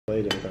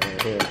Right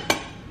here.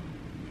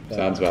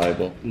 Sounds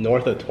valuable.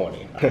 North of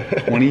 20.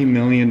 $20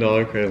 million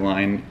credit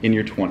line in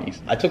your 20s.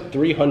 I took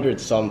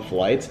 300 some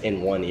flights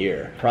in 1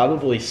 year.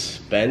 Probably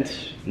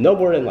spent no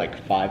more than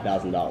like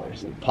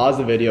 $5,000. Pause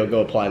the video,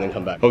 go apply, and then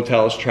come back.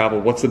 Hotels,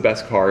 travel, what's the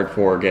best card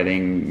for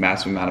getting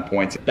massive amount of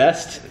points?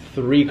 Best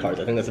 3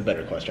 cards. I think that's a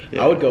better question.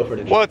 Yeah. I would go for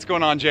the... What's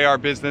going on, JR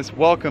Business?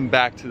 Welcome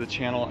back to the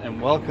channel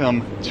and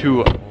welcome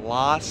to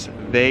Las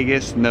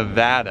Vegas,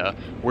 Nevada,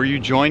 where you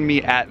join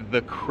me at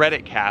the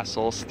Credit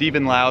Castle,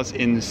 Stephen Liao's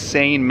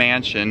insane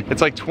mansion.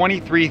 It's like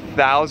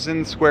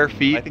 23,000 square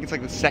feet. I think it's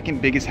like the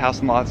second biggest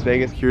house in Las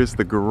Vegas. Here's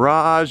the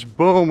garage.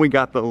 Boom, we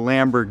got the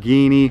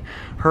Lamborghini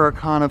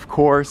Huracan, of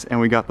course, and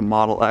we got the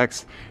Model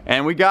X,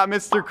 and we got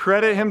Mr.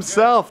 Credit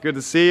himself. Good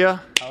to see you.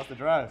 How's the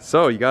drive?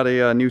 So you got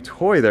a new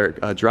toy there.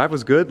 Drive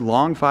was good,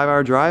 long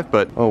 5-hour drive,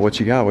 but oh, what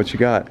you got? What you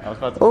got? I was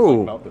about to talk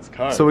about this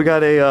card. So we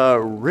got a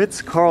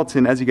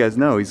Ritz-Carlton. As you guys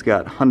know, he's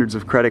got hundreds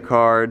of credit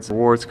cards,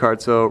 rewards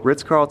cards. So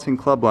Ritz-Carlton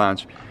Club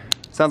Lounge.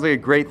 Sounds like a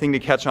great thing to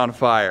catch on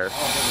fire.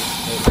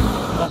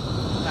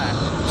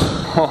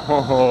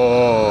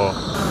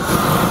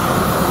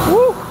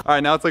 Woo. All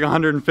right, now it's like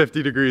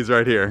 150 degrees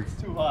right here.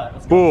 It's too hot.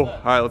 Let's go inside.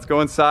 All right, let's go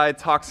inside,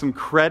 talk some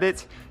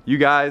credit. You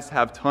guys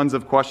have tons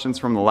of questions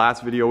from the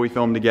last video we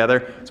filmed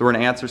together, so we're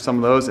gonna answer some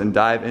of those and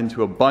dive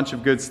into a bunch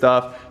of good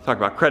stuff. Talk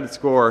about credit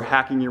score,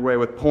 hacking your way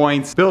with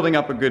points, building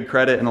up a good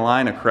credit and a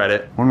line of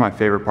credit. One of my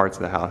favorite parts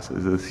of the house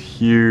is this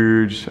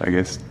huge, I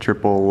guess,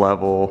 triple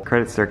level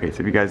credit staircase,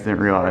 if you guys didn't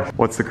realize.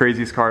 What's the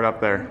craziest card up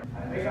there?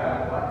 I think I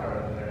have a black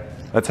card over there.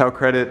 That's how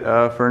Credit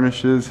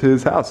furnishes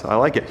his house. I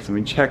like it. So I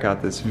mean, check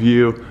out this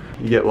view.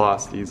 You get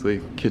lost easily.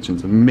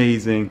 Kitchen's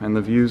amazing, and the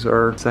views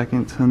are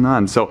second to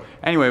none. So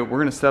anyway, we're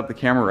gonna set up the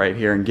camera right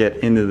here and get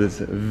into this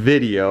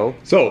video.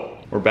 So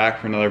we're back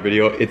for another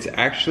video. It's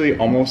actually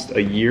almost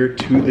a year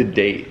to the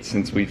date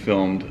since we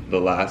filmed the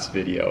last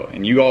video,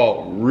 and you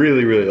all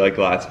really liked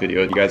the last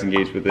video. You guys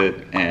engaged with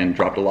it and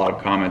dropped a lot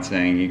of comments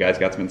saying you guys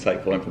got some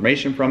insightful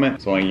information from it.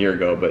 It's only a year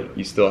ago, but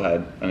you still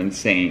had an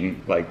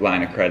insane like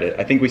line of credit.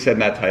 I think we said in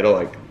that title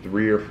like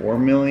 3 or 4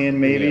 million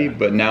maybe, Yeah.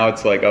 but now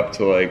it's like up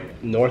to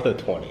like north of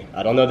 20.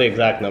 I don't know the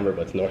exact number,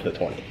 but it's north of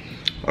 20.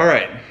 all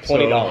right,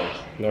 $20.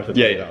 North of $20.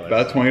 Yeah,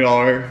 about a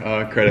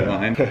 $20 credit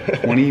line.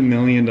 $20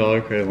 million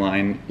credit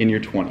line in your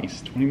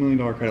 20s. $20 million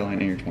credit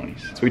line in your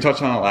 20s. So we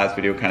touched on the last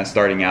video, kind of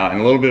starting out,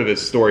 and a little bit of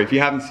his story. If you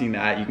haven't seen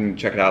that, you can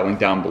check it out, link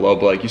down below.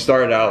 But like, you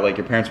started out, like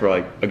your parents were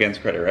like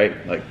against credit,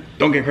 right? Like,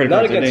 don't get credit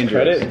cards, Not against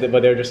they're dangerous. credit,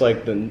 but they're just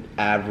like the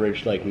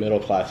average like middle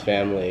class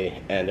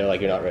family, and they're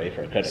like, you're not ready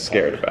for a credit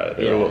Scared card. about it,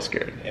 they're a little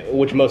scared.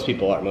 Which most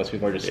people are. Most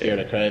people are just scared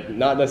of credit.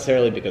 Not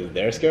necessarily because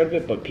they're scared of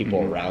it, but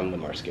people around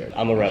them are scared.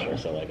 I'm a rebel,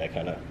 so like I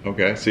kind of...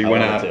 Okay, so you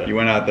went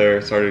out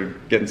there, started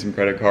getting some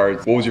credit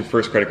cards. What was your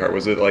first credit card?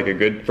 Was it like a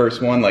good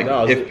first one? Like,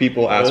 no, if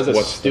people ask what's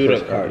what's student the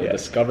first card, yeah.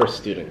 Discover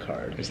student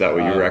card. Is that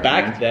what you recommend?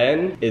 Back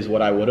then is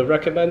what I would have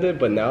recommended,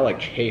 but now like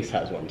Chase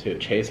has one too.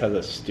 Chase has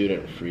a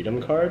student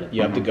freedom card.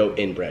 You have to go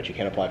in branch. You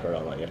can't apply for it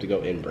online. You have to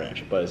go in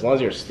branch. But as long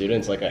as you're a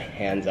student, it's like a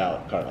hands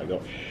out card.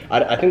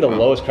 I think the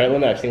lowest credit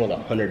limit I've seen was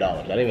 $100.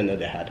 I didn't even know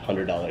they had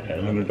 $100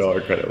 credit limits.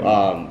 $100 credit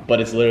limit.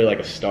 But it's literally like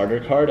a starter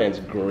card, and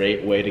it's a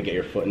great way to get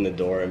your foot in the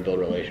door and build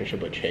a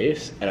relationship with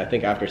Chase. And I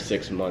think after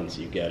 6 months,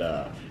 you get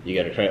a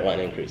credit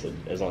line increase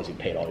as long as you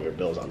paid all your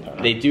bills on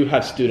time. They do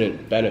have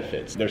student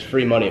benefits. There's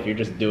free money if you're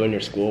just doing your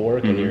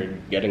schoolwork and you're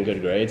getting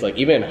good grades. Like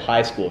even in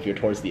high school, if you're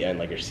towards the end,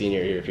 like your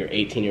senior year, if you're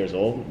 18 years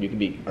old, you could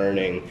be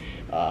earning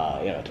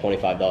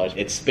 $25.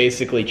 It's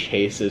basically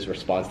Chase's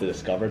response to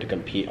Discover to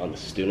compete on the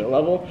student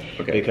level.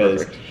 Okay,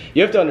 because perfect.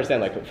 you have to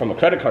understand, like from a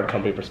credit card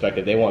company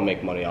perspective, they want to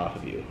make money off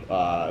of you,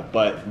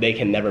 but they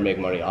can never make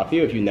money off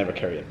you if you never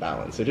carry a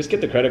balance. So just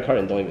get the credit card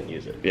and don't even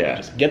use it. Yeah.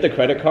 Just get the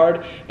credit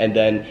card and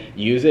then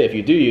use it. If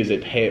you do use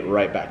it, pay it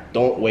right back.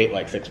 Don't wait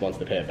like 6 months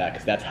to pay it back,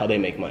 because that's how they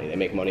make money. They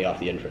make money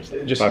off the interest.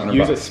 Just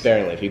use it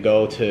sparingly. If you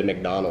go to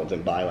McDonald's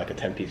and buy like a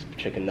 10-piece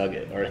chicken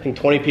nugget, or I think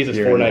 20 pieces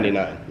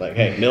 $4.99. Like,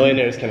 hey,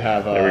 millionaires can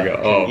have there we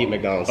go. eat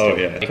McDonald's. Oh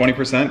too. yeah,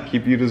 20%.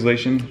 Keep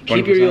utilization. 20%?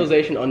 Keep your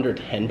utilization under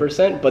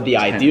 10%, but the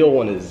ideal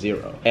one is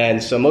 0.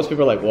 And so most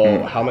people are like,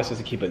 well, how am I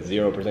supposed to keep it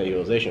 0%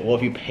 utilization? Well,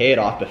 if you pay it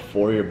off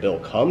before your bill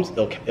comes,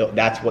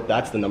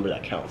 that's the number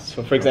that counts.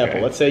 So for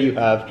example, let's say you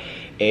have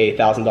a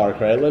 $1,000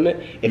 credit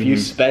limit. If you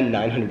spend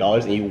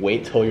 $900 and you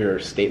wait till your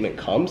statement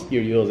comes,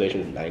 your utilization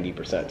is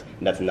 90%. And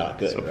that's not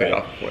good, So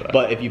right?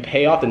 But if you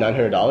pay off the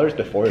 $900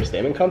 before your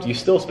statement comes, you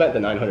still spent the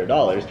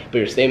 $900, but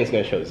your statement's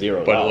going to show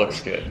 $0. But it looks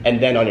good. And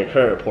then on your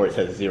credit report, it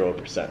says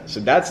 0%. So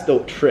that's the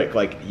trick.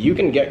 Like, you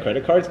can get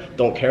credit cards,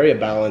 don't carry a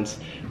balance.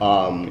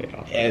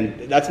 And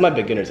that's my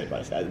beginner's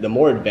advice. The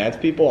more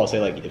advanced people, I'll say,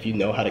 like, if you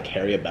know how to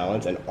carry a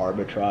balance and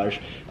arbitrage,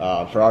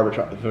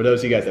 for those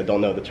of you guys that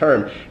don't know the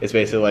term, it's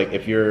basically like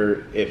if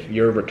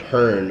your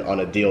return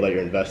on a deal that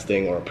you're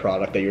investing or a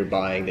product that you're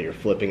buying, that you're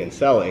flipping and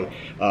selling,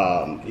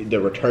 the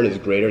return is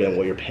greater than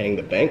what you're paying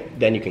the bank,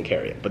 then you can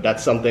carry it. But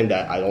that's something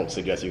that I don't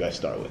suggest you guys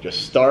start with.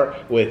 Just start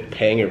with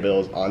paying your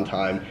bills on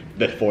time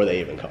before they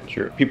even come.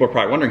 Sure. People are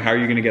probably wondering, how are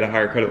you going to get a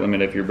higher credit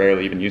limit if you're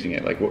barely even using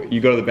it? Like, you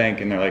go to the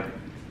bank and they're like,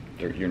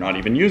 you're not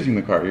even using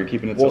the card. You're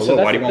keeping it Well, so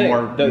low. Why do you want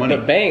more money?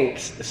 The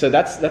banks, so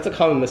that's a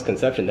common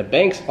misconception. The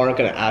banks aren't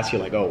going to ask you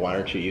like, oh, why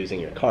aren't you using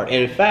your card?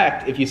 And in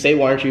fact, if you say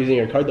why aren't you using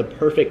your card, the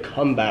perfect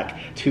comeback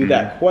to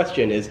that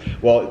question is,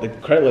 well, the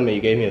credit limit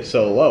you gave me is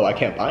so low, I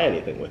can't buy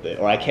anything with it,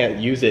 or I can't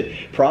use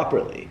it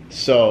properly.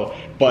 So,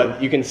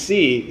 but you can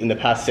see in the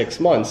past 6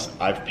 months,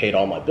 I've paid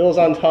all my bills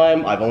on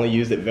time. I've only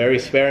used it very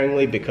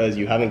sparingly because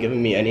you haven't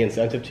given me any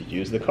incentive to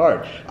use the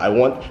card. I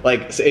want,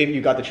 like, say you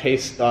got the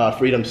Chase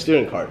Freedom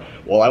student card.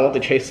 Well, I want the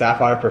Chase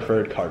Sapphire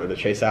Preferred card or the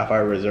Chase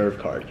Sapphire Reserve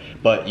card.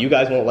 But you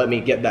guys won't let me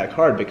get that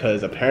card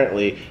because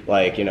apparently,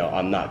 like, you know,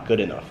 I'm not good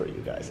enough for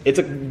you guys. It's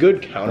a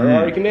good counter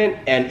argument,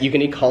 and you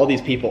can call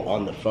these people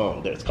on the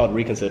phone. It's called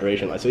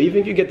reconsideration line. So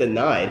even if you get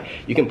denied,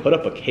 you can put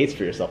up a case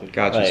for yourself.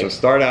 Gotcha. Like, so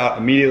start out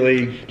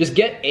immediately. Just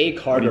get a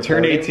card. When you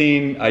turn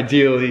 18,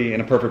 ideally,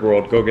 in a perfect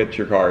world, go get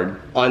your card.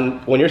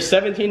 When you're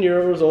 17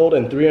 years old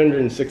and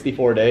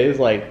 364 days,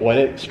 like when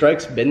it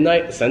strikes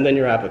midnight, send in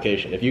your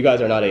application. If you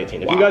guys are not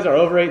 18, if you guys are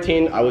over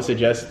 18, I would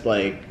suggest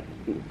like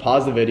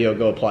pause the video,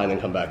 go apply, and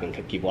then come back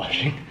and keep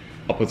watching.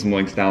 I'll put some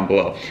links down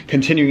below.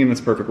 Continuing in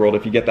this perfect world,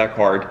 if you get that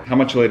card, how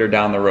much later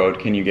down the road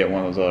can you get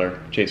one of those other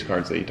Chase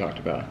cards that you talked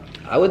about?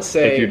 I would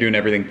say if you're doing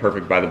everything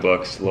perfect by the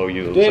book, low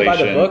utilization. Doing it by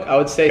the book, I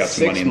would say got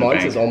some money 6 in the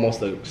months bank. is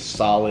almost a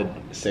solid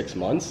 6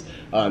 months.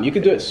 You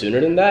could do it sooner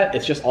than that.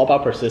 It's just all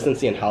about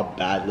persistency and how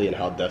badly and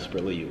how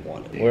desperately you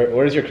want it.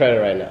 Where's your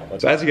credit right now?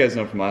 So as you guys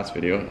know from last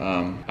video,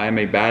 I am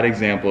a bad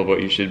example of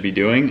what you should be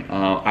doing.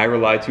 I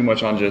rely too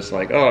much on just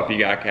like, oh, if you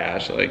got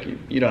cash, like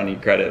you don't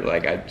need credit.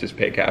 Like I just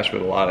pay cash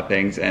with a lot of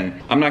things, and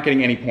I'm not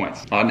getting any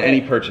points on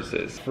any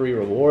purchases. Free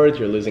rewards,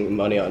 you're losing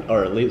money on,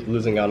 or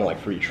losing out on like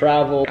free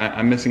travel.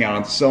 I'm missing out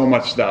on so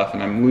much stuff,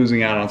 and I'm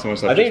losing out on so much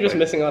stuff. I think you're just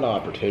missing out on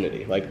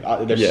opportunity. Like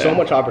there's so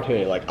much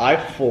opportunity. Like I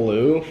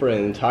flew for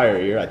an entire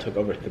year. I took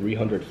over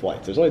 300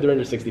 flights. There's only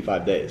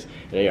 365 days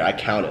in a year. I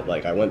counted.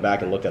 Like I went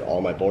back and looked at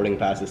all my boarding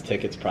passes,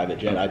 tickets, private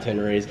jet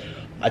itineraries.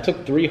 I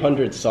took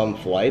 300 some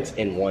flights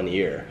in 1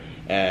 year,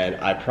 and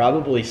I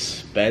probably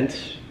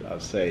spent, I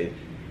would say,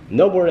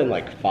 no more than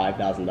like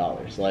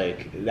 $5,000.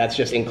 Like that's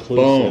just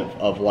inclusive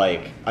of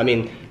like, I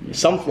mean,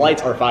 some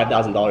flights are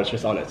 $5,000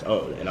 just on its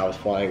own, and I was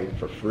flying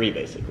for free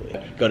basically.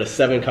 Go to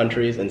 7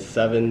 countries in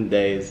 7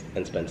 days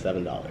and spend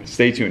 $7.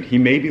 Stay tuned. He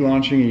may be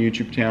launching a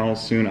YouTube channel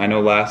soon. I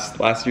know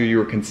last year you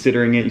were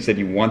considering it. You said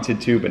you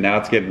wanted to, but now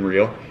it's getting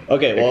real.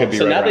 Okay, well,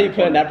 so now that you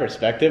put in that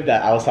perspective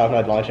that I was talking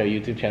about launching a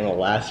YouTube channel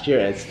last year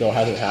and it still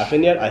hasn't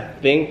happened yet, I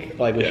think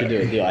like we should do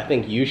a deal. I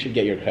think you should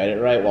get your credit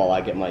right while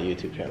I get my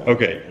YouTube channel.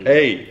 Okay,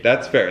 hey,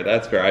 that's fair,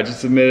 that's fair. I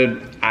just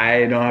admitted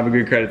I don't have a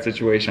good credit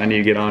situation. I need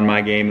to get on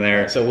my game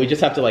there. So we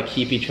just have to like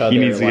keep each other He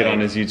needs to like, get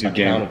on his YouTube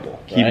game.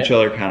 Keep right? each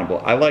other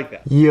accountable. I like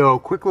that. Yo,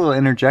 quick little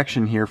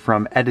interjection here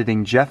from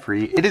editing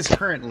Jeffrey. It is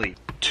currently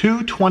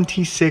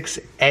 2:26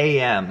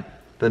 a.m.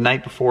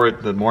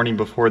 the morning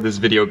before this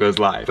video goes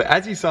live. But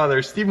as you saw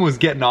there, Stephen was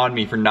getting on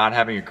me for not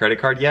having a credit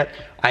card yet.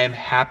 I am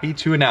happy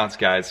to announce,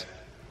 guys,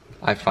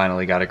 I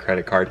finally got a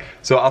credit card.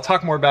 So I'll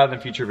talk more about it in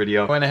a future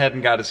video. I went ahead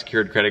and got a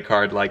secured credit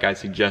card like I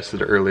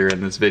suggested earlier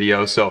in this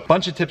video. So a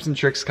bunch of tips and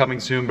tricks coming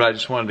soon, but I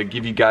just wanted to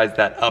give you guys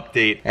that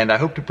update. And I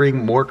hope to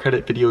bring more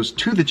credit videos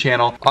to the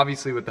channel,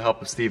 obviously with the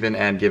help of Stephen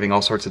and giving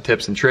all sorts of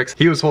tips and tricks.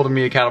 He was holding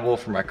me accountable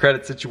for my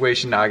credit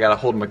situation. Now I gotta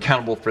hold him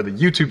accountable for the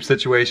YouTube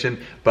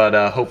situation,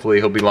 but hopefully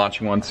he'll be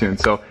launching one soon.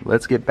 So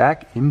let's get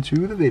back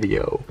into the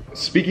video.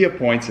 Speaking of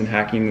points and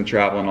hacking the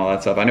travel and all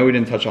that stuff, I know we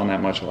didn't touch on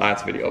that much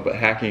last video, but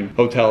hacking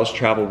hotels,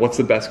 travel, what's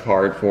the best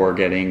card for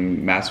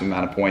getting massive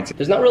amount of points?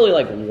 There's not really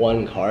like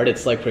one card.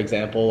 It's like, for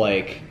example,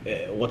 like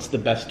what's the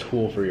best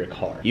tool for your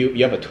car?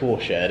 You have a tool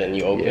shed and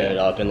you open it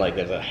up and like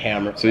there's a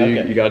hammer. So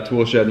you got a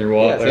tool shed in your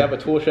wallet? Yeah, so I have a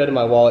tool shed in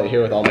my wallet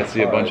here with all my cards. I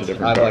see a bunch of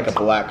different I have cards. like a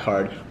black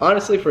card.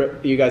 Honestly, for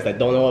you guys that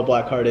don't know what a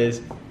black card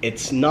is,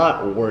 it's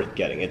not worth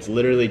getting. It's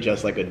literally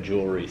just like a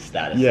jewelry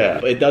status.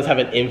 Yeah. It does have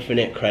an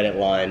infinite credit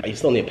line. You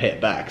still need to pay it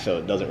back, so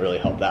it doesn't really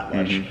help that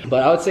much.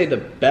 But I would say the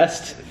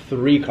best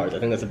 3 cards, I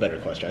think that's a better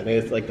question. I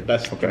think it's like the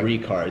best 3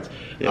 cards.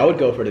 I would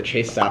go for the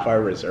Chase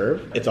Sapphire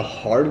Reserve. It's a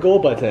hard goal,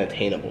 but it's an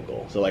attainable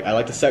goal. So like I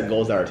like to set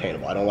goals that are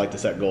attainable. I don't like to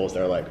set goals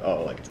that are like,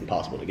 oh, like it's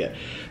impossible to get.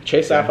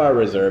 Chase Sapphire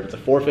Reserve, it's a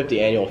 $450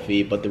 annual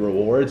fee, but the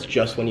rewards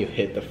just when you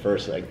hit the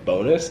first like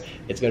bonus,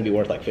 it's gonna be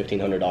worth like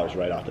 $1,500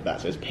 right off the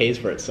bat. So it pays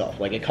for itself.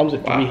 Like it comes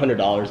with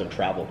 $300 of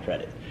travel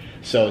credit.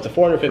 So it's a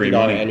 $450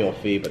 annual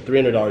fee, but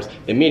 $300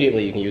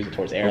 immediately you can use it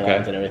towards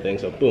airlines and everything.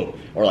 So boom,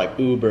 or like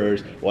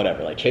Ubers,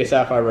 whatever. Like Chase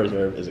Sapphire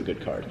Reserve is a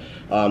good card.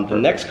 The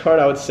next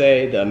card I would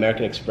say the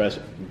American Express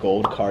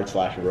Gold Card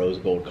 / Rose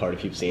Gold Card.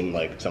 If you've seen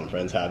like some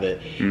friends have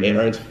it, it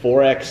earns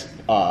 4x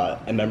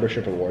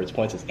membership rewards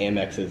points. It's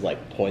Amex's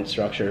like point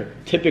structure.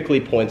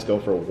 Typically points go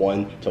for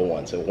 1 to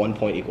 1, so 1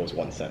 point equals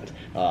 1 cent.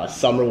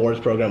 Some rewards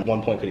program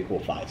 1 point could equal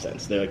 5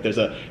 cents.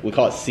 We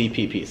call it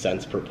CPP,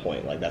 cents per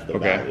point. Like that's the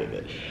value of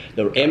it.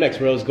 The Amex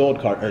Amex Rose Gold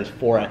card earns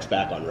 4x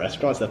back on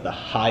restaurants. That's the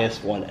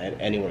highest one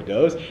anywhere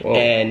goes. Whoa.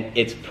 And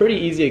it's pretty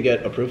easy to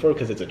get approved for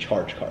because it's a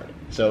charge card.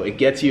 So it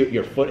gets you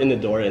your foot in the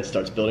door and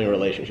starts building a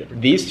relationship.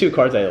 These two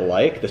cards I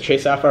like. The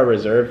Chase Sapphire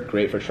Reserve,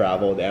 great for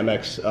travel. The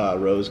Amex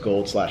Rose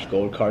Gold /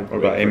 Gold card. What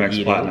about Amex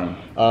eating.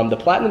 Platinum? The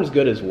Platinum's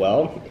good as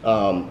well.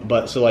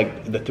 But so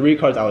like the 3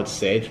 cards I would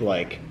say to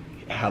like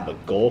have a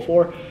goal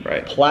for.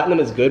 Right.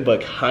 Platinum is good,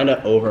 but kind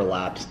of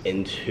overlaps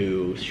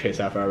into Chase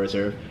Sapphire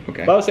Reserve.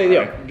 Okay. But I would say,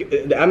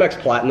 the Amex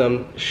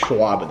Platinum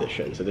Schwab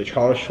edition, so the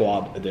Charles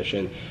Schwab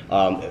edition,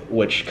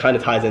 which kind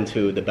of ties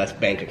into the best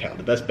bank account.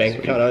 The best bank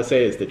account I would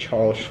say is the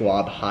Charles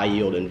Schwab High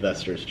Yield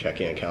Investors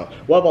Checking Account.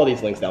 We'll have all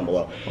these links down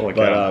below.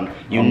 But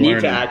you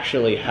need to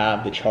actually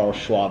have the Charles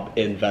Schwab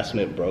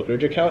Investment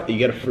Brokerage account. You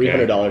get a free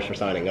 $100 for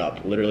signing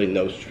up. Literally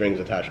no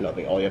strings attached,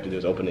 nothing. All you have to do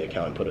is open the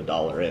account and put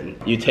 $1 in.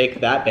 You take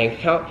that bank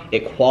account,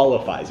 it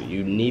qualifies you.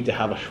 You need to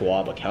have a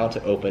Schwab account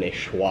to open a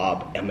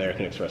Schwab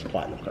American Express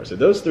Platinum card. So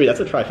those 3,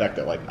 that's a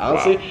trifecta. Like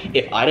honestly,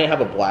 if I didn't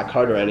have a black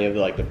card or any of the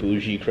like the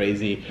bougie,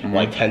 crazy,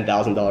 like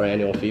 $10,000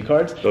 annual fee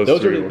cards,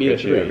 those would be the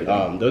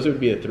 3. Those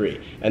would be the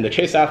 3. And the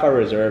Chase Sapphire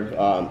Reserve,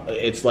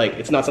 it's like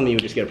it's not something you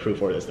would just get approved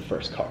for as the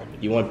first card.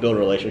 You want to build a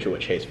relationship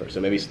with Chase first.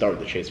 So maybe start with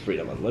the Chase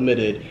Freedom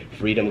Unlimited,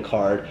 Freedom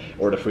card,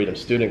 or the Freedom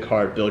Student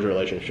card. Build your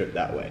relationship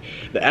that way.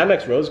 The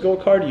Amex Rose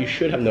Gold card, you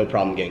should have no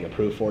problem getting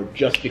approved for,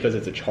 just because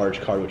it's a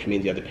charge card, which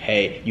means you have to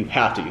pay. You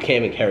can't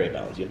even carry a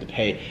balance. You have to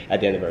pay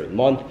at the end of every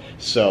month.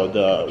 So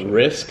the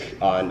risk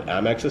on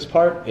Amex's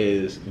part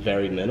is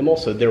very minimal.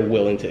 So they're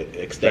willing to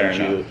extend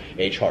you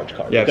a charge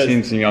card. Yeah, I've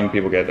seen some young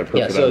people get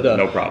approved for that,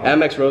 no problem.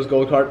 Amex Rose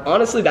Gold card,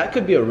 honestly, that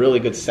could be a really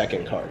good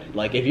second card.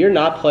 Like if you're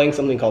not playing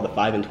something called the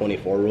 5 and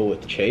 24 rule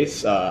with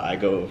Chase, I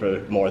go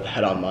over more of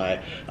that on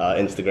my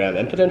Instagram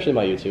and potentially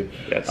my YouTube.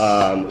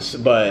 Yes.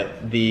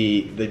 But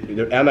the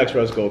Amex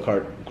Rose Gold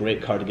card,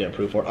 great card to get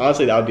approved for.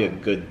 Honestly, that would be a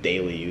good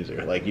daily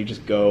user. Like you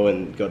just go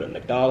to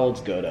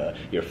McDonald's, go to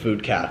your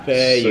food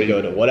cafe, so you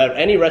go to whatever,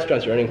 any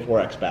restaurants, you're earning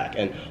 4x back,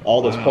 and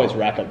all those points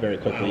rack up very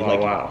quickly.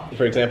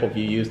 For example, if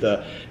you used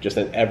just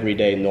an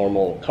everyday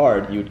normal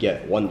card, you would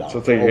get $1. So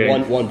it's like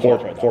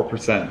or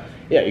 4%.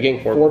 Yeah, you're getting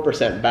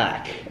 4%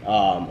 back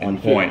on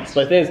points.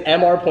 But the thing is,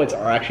 MR points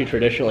are actually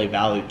traditionally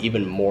valued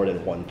even more than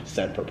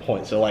 1% per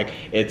point. So like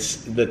it's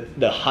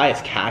the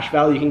highest cash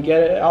value you can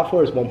get it out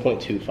for is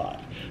 1.25.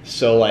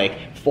 So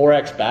like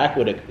 4x back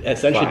would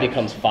essentially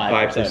becomes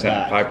 5%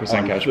 back.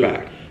 5% cash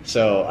back.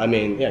 So I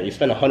mean, yeah, you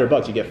spend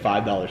 $100, you get $5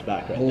 back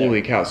right there.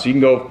 Holy cow! So you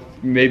can go.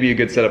 Maybe a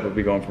good setup would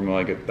be going from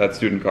like that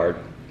student card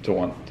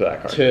to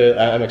that card. To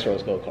Amex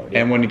Rose Gold card.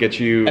 Yeah. And when it gets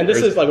you. And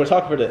this is like we're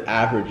talking for the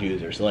average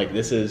user. So like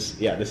this is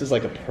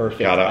like a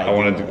perfect. God, I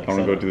want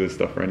to go do this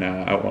stuff right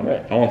now. I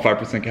want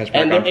 5% cash back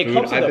and on it food.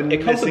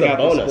 Comes with a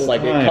bonus.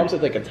 Like it comes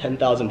with like a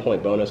 10,000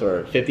 point bonus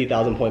or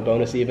 50,000 point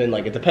bonus even.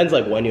 Like it depends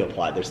like when you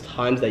apply. There's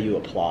times that you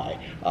apply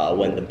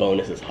when the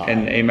bonus is high.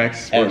 And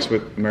Amex works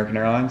with American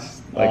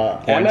Airlines. Like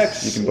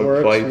Amex you can book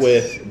works flights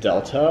with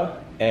Delta.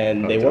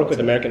 And they work with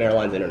American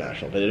Airlines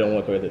International, but they don't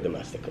work with it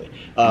domestically.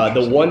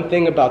 The one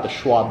thing about the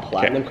Schwab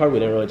Platinum card, we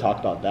didn't really talk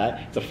about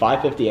that. It's a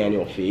 $550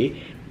 annual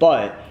fee,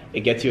 but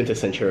it gets you into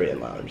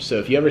Centurion Lounge. So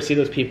if you ever see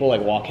those people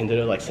like walk into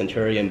the like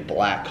Centurion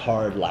black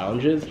card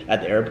lounges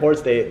at the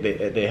airports,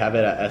 they have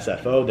it at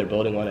SFO. They're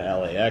building one at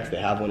LAX.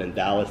 They have one in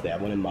Dallas. They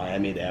have one in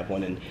Miami. They have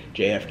one in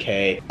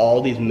JFK.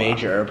 All these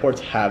major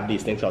airports have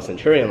these things called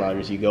Centurion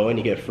Lounges. You go in,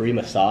 you get a free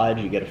massage,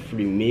 you get a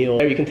free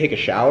meal. You can take a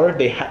shower.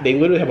 They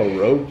literally have a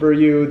robe for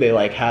you. They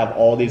like have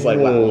all these like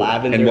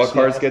lavender. And what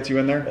cards gets you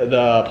in there?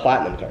 The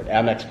Platinum card,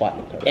 Amex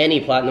Platinum card. Any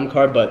Platinum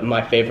card, but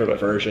my favorite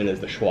version is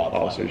the Schwab.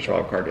 Also, the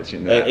Schwab card gets you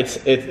in there.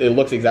 It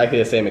looks exactly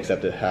the same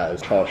except it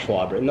has Charles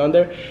Schwab written on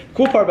there.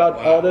 Cool part about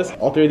all this,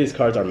 all 3 of these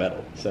cards are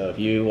metal. So if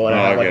you want to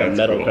have like a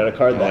metal credit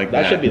card,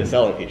 that should be the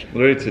selling feature.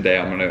 Literally today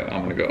I'm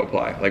gonna go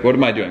apply. Like what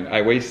am I doing?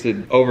 I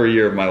wasted over a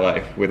year of my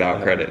life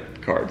without credit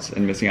cards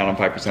and missing out on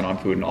 5% on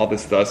food and all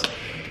this stuff.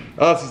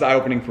 This is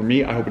eye-opening for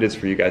me. I hope it is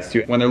for you guys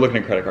too. When they're looking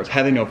at credit cards,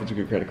 how do they know if it's a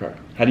good credit card?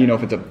 How do you know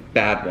if it's a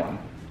bad one?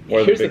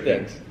 Here's the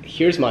thing.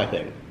 Here's my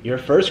thing. Your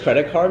first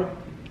credit card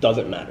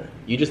doesn't matter.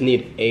 You just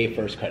need a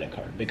first credit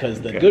card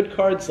because the good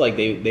cards, like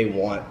they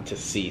want to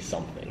see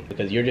something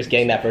because you're just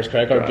getting that first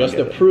credit card just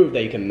to prove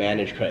that you can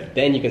manage credit.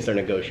 Then you can start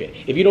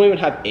negotiating. If you don't even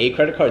have a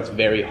credit card, it's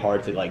very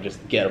hard to like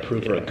just get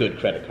approved for a good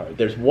credit card.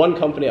 There's one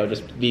company I would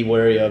just be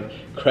wary of,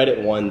 Credit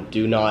One.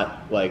 Do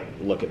not like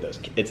look at this.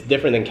 It's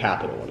different than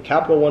Capital One.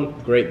 Capital One,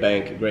 great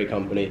bank, great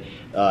company.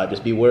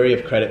 Just be wary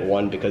of Credit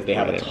One because they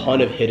have a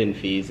ton of hidden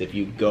fees. If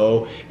you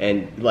go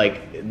and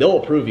like,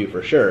 they'll approve you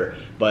for sure,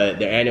 but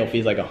their annual fee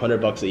is like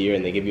 $100 a year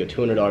and they give you a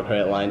 $200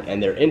 credit line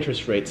and their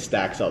interest rate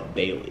stacks up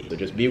daily. So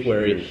just be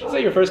wary.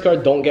 Say your first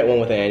card, don't get one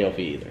with an annual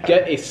fee either.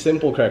 Get a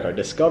simple credit card.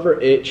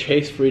 Discover it,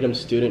 Chase Freedom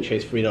Student,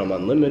 Chase Freedom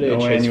Unlimited,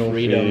 Chase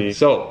Freedom. Fee.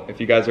 So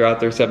if you guys are out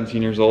there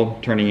 17 years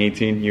old, turning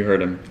 18, you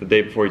heard him. The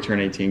day before you turn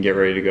 18, get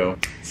ready to go.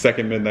 Second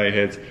second midnight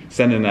hits,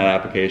 send in that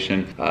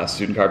application.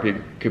 Student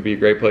card could be a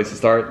great place to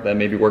start. Then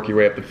maybe work your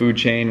way up the food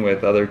chain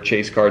with other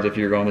Chase cards if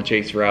you're going the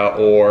Chase route,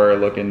 or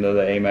look into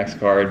the Amex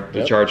card,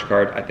 the Charge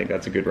card. I think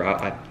that's a good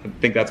route. I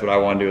think that's what I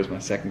want to do as my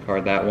second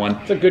card, that one.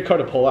 It's a good card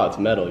to pull out. It's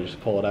metal. You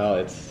just pull it out.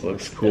 It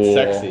looks cool. It's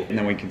sexy. And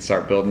then we can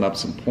start building up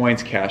some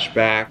points, cash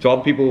back. So all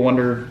the people who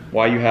wonder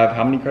why you have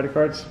how many credit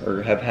cards,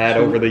 or have had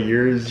over the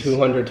years?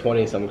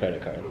 220 some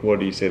credit cards. What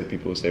do you say to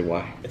people who say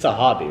why? It's a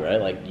hobby,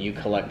 right? Like, you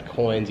collect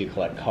coins, you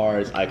collect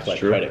cards. I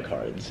collect credit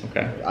cards.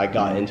 Okay. I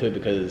got into it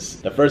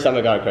because the first time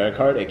I got a credit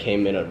card, it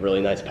came in a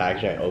really nice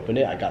package. I opened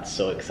it. I got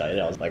so excited.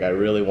 I was like, I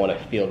really want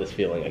to feel this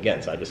feeling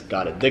again. So I just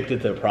got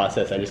addicted to the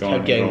process. I just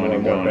kept getting more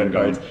and more credit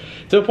cards,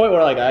 to the point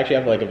where like I actually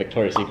have like a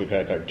Victoria's Secret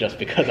credit card just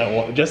because I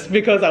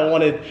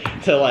wanted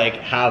to like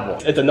have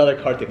one. It's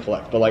another card to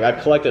collect, but like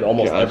I've collected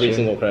almost every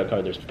single credit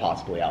card there's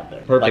possibly out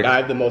there. Perfect. Like I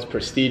have the most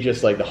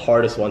prestigious, like the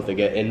hardest ones to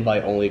get,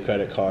 invite only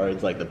credit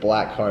cards, like the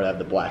black card. I have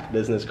the black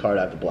business card.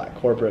 I have the black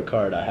corporate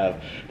card. I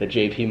have the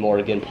JP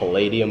Morgan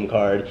Palladium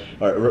card,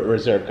 or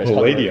reserve card.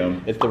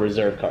 Palladium? It's the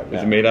reserve card now.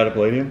 Is it made out of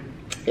palladium?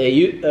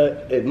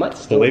 It might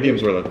still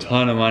Palladium's worth a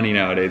ton of money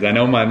nowadays. I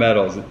know my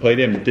metals.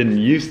 Palladium didn't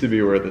used to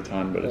be worth a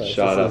ton, but it's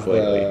shot up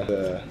lately.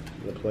 The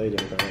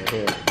Palladium card right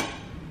here.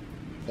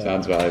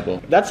 Sounds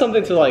valuable. That's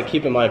something to like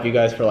keep in mind if you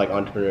guys, for like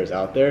entrepreneurs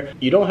out there.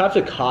 You don't have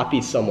to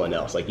copy someone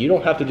else. Like, you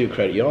don't have to do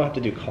credit. You don't have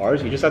to do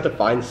cards. You just have to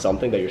find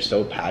something that you're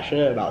so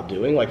passionate about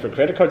doing. Like for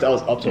credit cards, I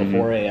was up till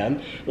 4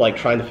 a.m. like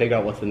trying to figure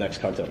out what's the next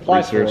card to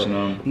apply for.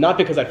 Not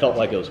because I felt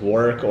like it was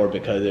work or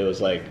because it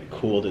was like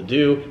cool to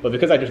do, but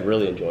because I just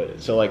really enjoyed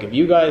it. So like if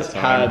you guys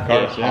have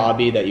a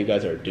hobby that you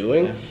guys are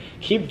doing,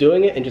 keep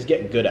doing it and just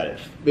get good at it.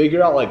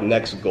 Figure out like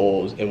next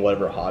goals in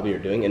whatever hobby you're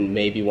doing, and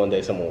maybe one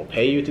day someone will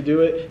pay you to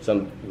do it.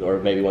 Or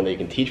maybe one day you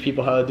can teach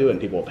people how to do it and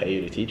people will pay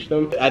you to teach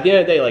them. At the end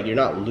of the day, like, you're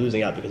not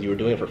losing out because you were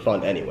doing it for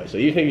fun anyway. So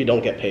even if you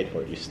don't get paid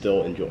for it, you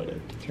still enjoyed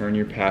it. Turn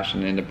your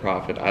passion into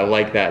profit. I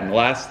like that. And the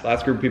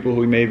last group of people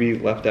who we maybe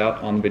left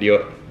out on the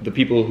video, the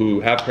people who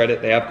have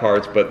credit, they have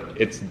cards, but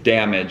it's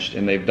damaged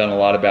and they've done a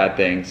lot of bad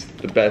things.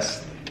 The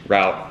best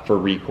route for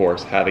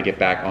recourse, how to get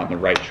back on the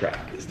right track.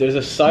 There's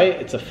a site,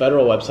 it's a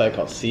federal website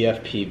called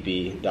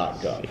CFPB.gov.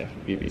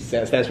 CFPB.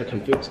 It stands for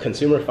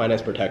Consumer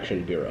Finance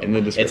Protection Bureau. In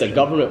the description. It's a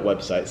government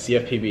website,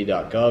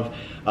 CFPB.gov.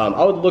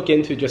 I would look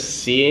into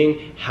just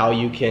seeing how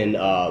you can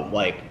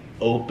like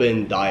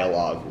open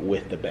dialogue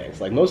with the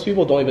banks. Like, most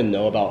people don't even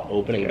know about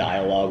opening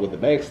dialogue with the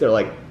banks.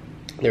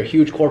 They're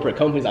huge corporate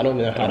companies. I don't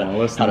even know how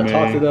to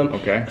talk to them.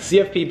 Okay.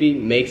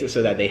 CFPB makes it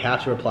so that they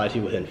have to reply to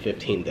you within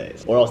 15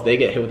 days, or else they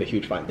get hit with a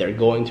huge fine. They're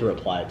going to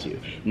reply to you.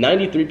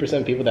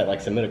 93% of people that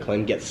like submit a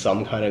claim get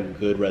some kind of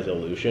good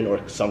resolution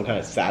or some kind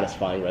of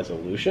satisfying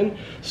resolution.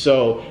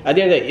 So at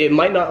the end of the day, it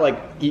might not like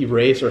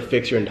erase or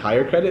fix your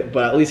entire credit,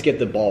 but at least get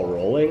the ball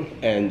rolling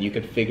and you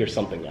could figure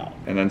something out.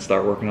 And then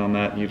start working on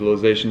that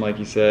utilization, like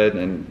you said,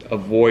 and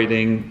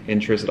avoiding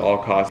interest at all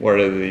costs. What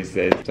are these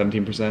days?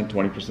 17%,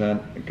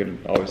 20%? It could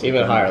always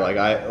even higher.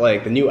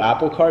 Like the new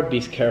Apple card,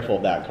 be careful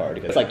of that card.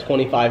 It's like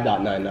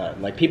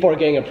 25.99. Like, people are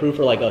getting approved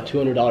for like a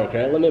 $200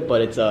 credit limit,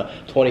 but it's a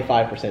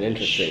 25%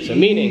 interest rate. So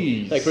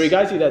meaning, like, for you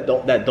guys that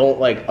don't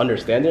like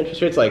understand the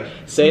interest rates, like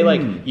say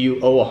like you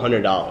owe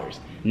 $100.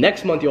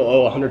 Next month you'll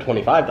owe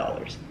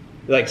 $125.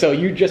 Like, so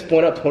you just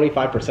went up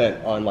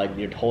 25% on like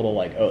your total,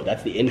 like, oh,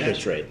 that's the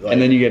interest rate. Like,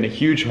 and then you get in a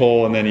huge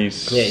hole, and then you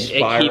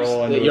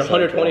spiral into your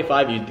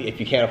 125. If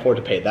you can't afford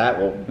to pay that,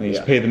 well, you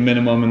just pay the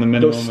minimum and the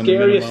minimum. The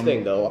scariest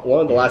thing, though, one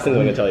of the last things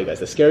I'm gonna tell you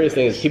guys, the scariest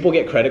thing is people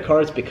get credit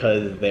cards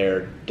because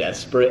they're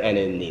desperate and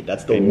in need.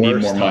 That's the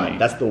worst time. Money.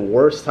 That's the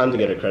worst time to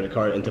get a credit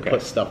card and to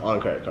put stuff on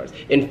credit cards.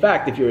 In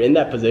fact, if you're in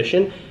that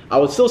position, I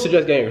would still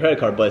suggest getting a credit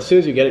card, but as soon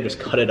as you get it, just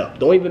cut it up.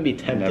 Don't even be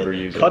tempted. Never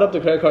use Cut up the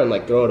credit card and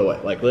like throw it away.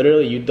 Like,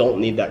 literally, you don't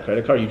need that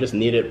credit card. You just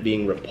need it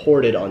being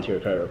reported onto your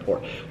credit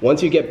report.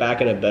 Once you get back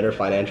in a better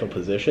financial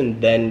position,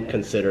 then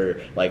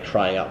consider like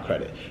trying out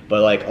credit.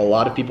 But like, a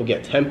lot of people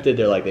get tempted.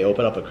 They're like, they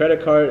open up a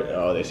credit card,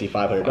 oh, they see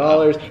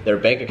 $500, their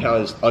bank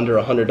account is under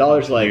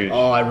 $100, like,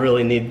 oh, I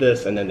really need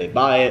this, and then they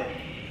buy it.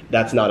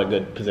 That's not a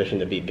good position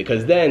to be,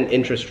 because then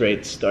interest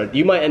rates start,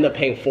 you might end up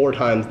paying 4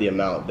 times the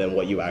amount than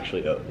what you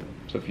actually owe.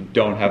 So if you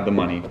don't have the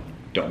money,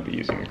 don't be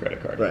using a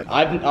credit card. Right.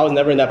 I was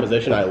never in that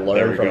position. I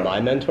learned from my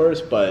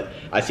mentors, but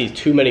I see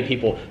too many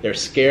people, they're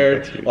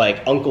scared.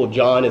 Like, Uncle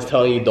John is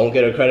telling you don't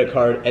get a credit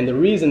card, and the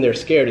reason they're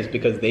scared is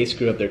because they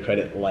screwed up their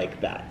credit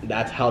like that.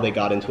 That's how they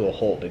got into a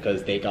hole,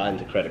 because they got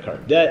into credit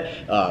card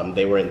debt.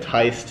 They were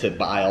enticed to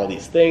buy all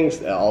these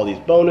things, all these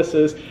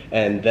bonuses,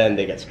 and then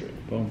they get screwed.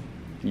 Boom.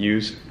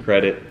 Use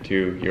credit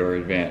to your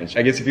advantage.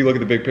 I guess if you look at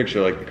the big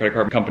picture, like, the credit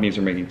card companies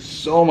are making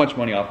so much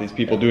money off these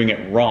people doing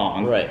it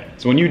wrong. Right.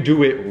 So when you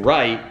do it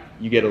right,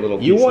 you get a little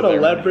piece. You want to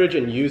leverage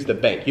and use the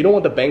bank. You don't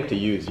want the bank to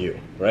use you,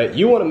 right?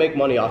 You want to make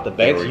money off the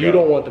banks. You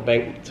don't want the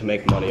bank to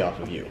make money off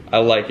of you. I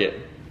like it.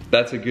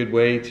 That's a good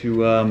way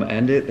to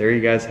end it. There you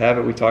guys have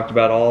it. We talked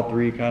about all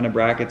 3 kind of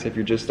brackets. If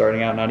you're just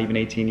starting out, not even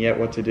 18 yet,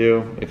 what to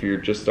do. If you're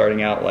just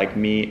starting out like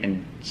me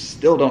and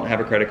still don't have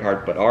a credit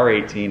card but are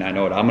 18, I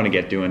know what I'm gonna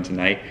get doing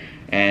tonight.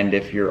 And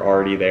if you're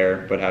already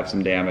there but have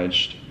some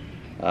damaged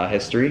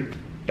history,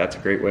 that's a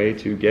great way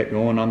to get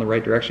going on the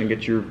right direction,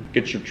 get your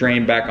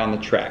train back on the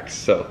tracks.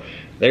 So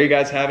there you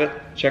guys have it.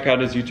 Check out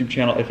his YouTube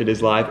channel if it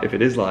is live. If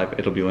it is live,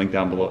 it'll be linked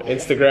down below.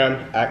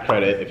 Instagram,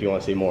 @credit, if you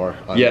want to see more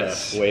on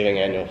the waiving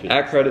annual fee.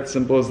 @credit,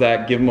 simple as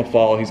that. Give him a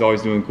follow. He's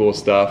always doing cool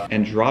stuff.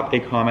 And drop a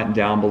comment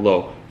down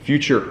below.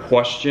 Future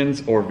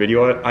questions or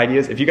video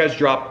ideas. If you guys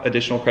drop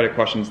additional credit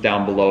questions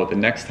down below, the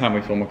next time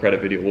we film a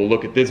credit video, we'll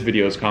look at this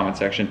video's comment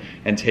section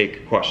and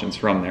take questions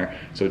from there.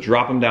 So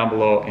drop them down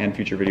below, and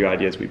future video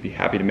ideas, we'd be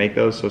happy to make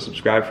those. So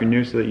subscribe if you're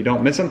new so that you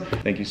don't miss them.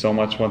 Thank you so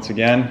much once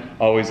again.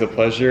 Always a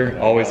pleasure,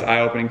 always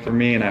eye-opening for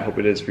me, and I hope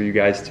it is for you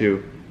guys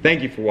too.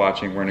 Thank you for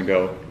watching. We're gonna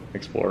go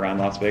explore around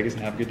Las Vegas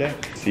and have a good day.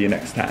 See you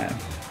next time.